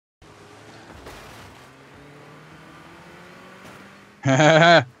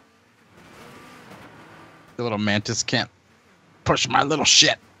The little mantis can't push my little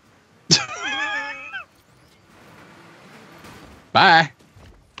shit. Bye.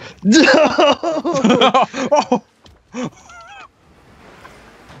 No! Oh.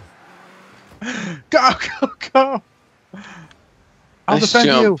 Go, go, go. I'll Nice defend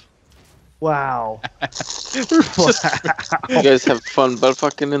jump. Wow. You guys have fun butt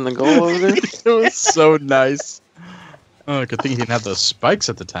fucking in the goal over there? It was so nice. Oh, good thing he didn't have those spikes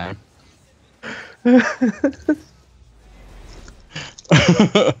at the time.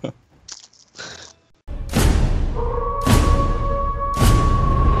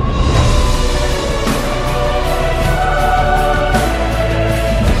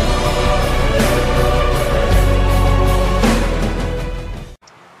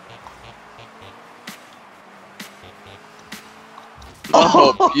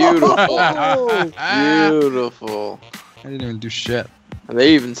 Oh, beautiful. Oh. Beautiful. I didn't even do shit.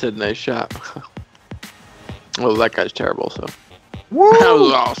 They even said nice shot. Well, that guy's terrible, so. Woo! That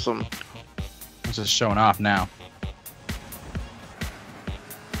was awesome. I'm just showing off now.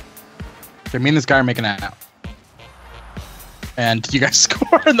 Okay, me and this guy are making out. And you guys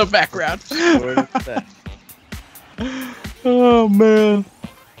score in the background. Oh, man.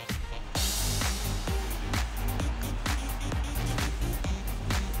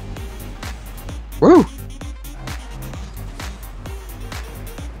 Woo!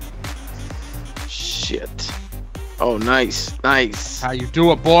 Shit. Oh, nice. Nice. How you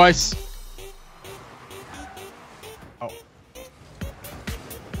do it, boys? Oh.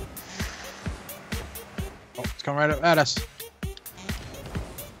 Oh, it's coming right up at us.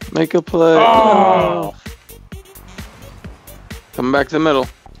 Make a play. Oh! Come back to the middle.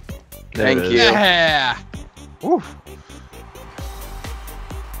 There Thank it is. you. Yeah! Woo!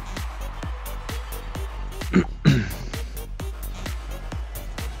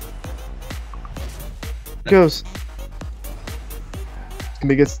 Goes. It's gonna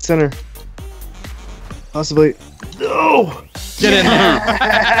be a good center. Possibly. No! Get in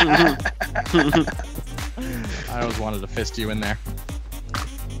there! I always wanted to fist you in there.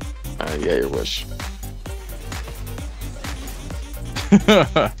 Yeah, your wish.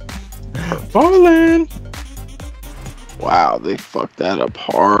 Falling! Wow, they fucked that up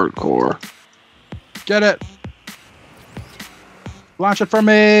hardcore. Get it! Launch it for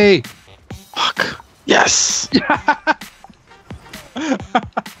me! Fuck. Yes!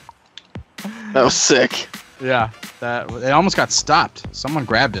 That was sick. Yeah, it almost got stopped. Someone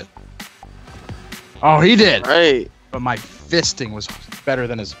grabbed it. Oh, he did! Right. But my fisting was better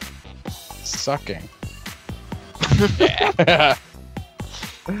than his sucking. Yeah.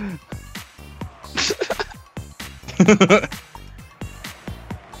 I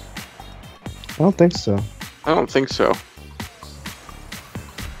don't think so. I don't think so.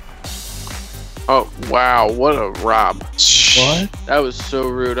 Oh, wow. What a rob. What? That was so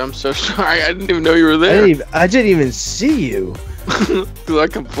rude. I'm so sorry. I didn't even know you were there. I didn't even see you. Because I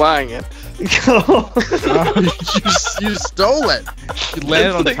kept flying it. Oh, you stole it. You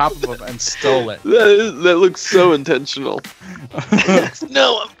landed on top of him and stole it. That looks so intentional.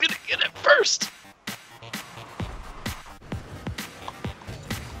 No, I'm going to get it first.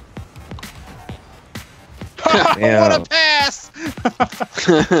 Yeah. What a pass!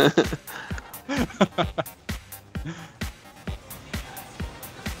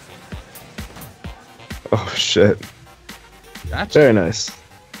 Oh shit. Gotcha. Very nice.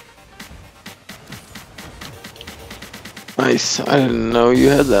 Nice. I didn't know you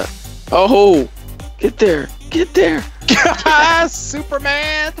had that. Oh, get there. Get there.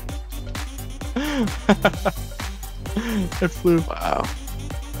 Superman! It flew. Wow.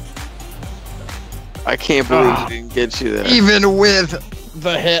 I can't believe he didn't get you there. Even with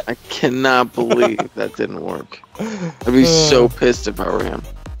the hit. I cannot believe that didn't work. I'd be so pissed if I were him.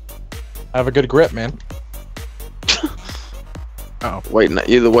 I have a good grip, man. Oh,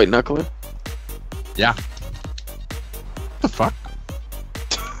 You the white knuckler? yeah. What the fuck?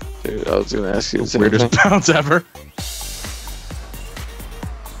 Dude, I was gonna ask you the same Weirdest thing. bounce ever.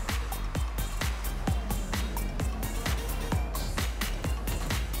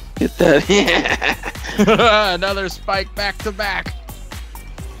 Get that. Yeah. Another spike back to back.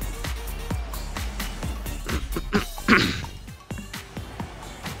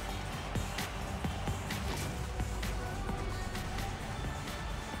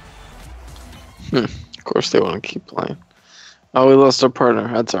 Of course they want to keep playing. Oh, we lost our partner.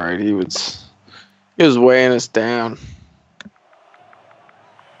 That's alright. He was weighing us down.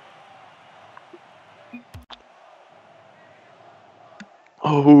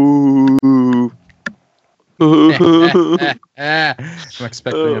 Oh, I'm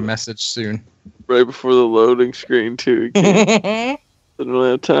expecting a message soon. Right before the loading screen, too. Didn't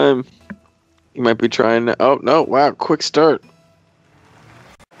really have time. You might be trying to... Oh, no. Wow. Quick start.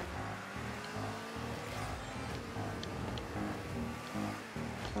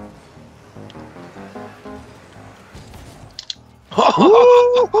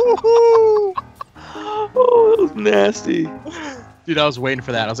 Oh, that was nasty. Dude, I was waiting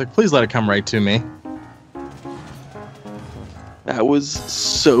for that. I was like, please let it come right to me. That was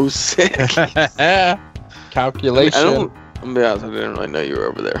so sick. Calculation. I'm gonna be honest, I didn't really know you were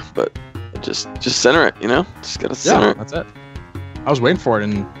over there, but just center it, you know? Just gotta center it. That's it. I was waiting for it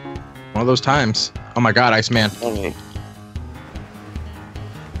in one of those times. Oh my god, Iceman. Funny.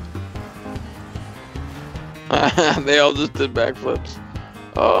 They all just did backflips.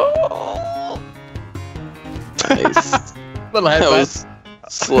 Oh, nice. Little That headbutt. was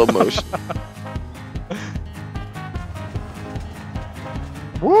slow motion.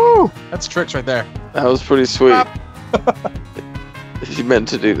 Woo! That's tricks right there. That was pretty sweet. If you meant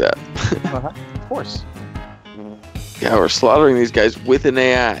to do that. Of course. Yeah, we're slaughtering these guys with an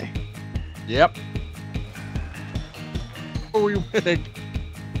AI. Yep. Are we winning?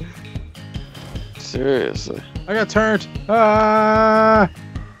 Seriously. I got turned. Ah!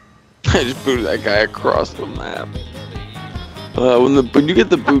 I just booted that guy across the map. When you get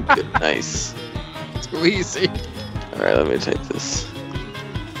the boot, nice. Too easy. All right, let me take this.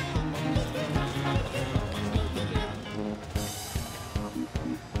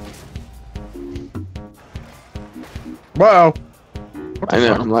 Whoa! What the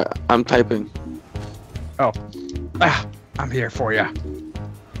I know. fuck? I'm typing. Oh. Ah, I'm here for you.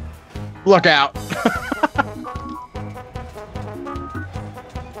 Look out.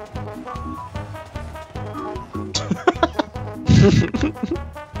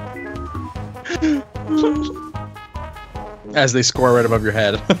 As they score right above your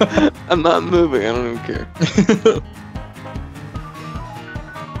head. I'm not moving. I don't even care.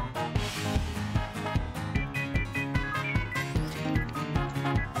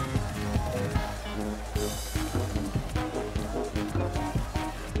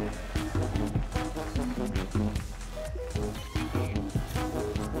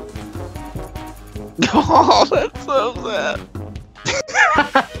 Oh, that's so sad.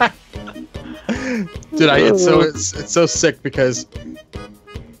 Dude, it's so sick because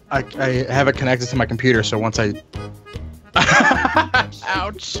I have it connected to my computer, so once I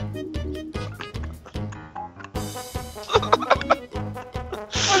ouch.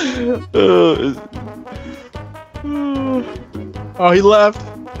 Oh, he left.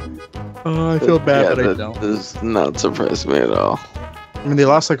 Oh, I feel bad that I don't. That does not surprise me at all. I mean, they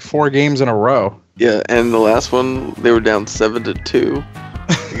lost like 4 games in a row. Yeah, and the last one they were down 7-2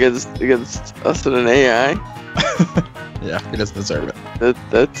 against us and an AI. Yeah, he doesn't deserve it.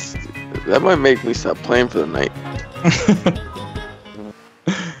 That might make me stop playing for the night.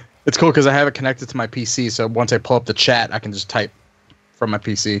 It's cool because I have it connected to my PC, so once I pull up the chat, I can just type from my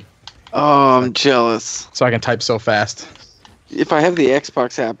PC. Oh, I'm jealous. So I can type so fast. If I have the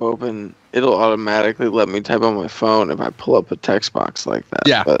Xbox app open, it'll automatically let me type on my phone if I pull up a text box like that.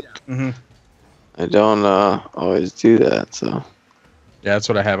 Yeah. But I don't always do that, so. Yeah, that's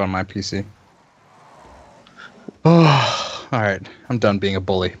what I have on my PC. Oh, all right. I'm done being a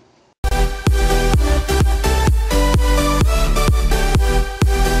bully.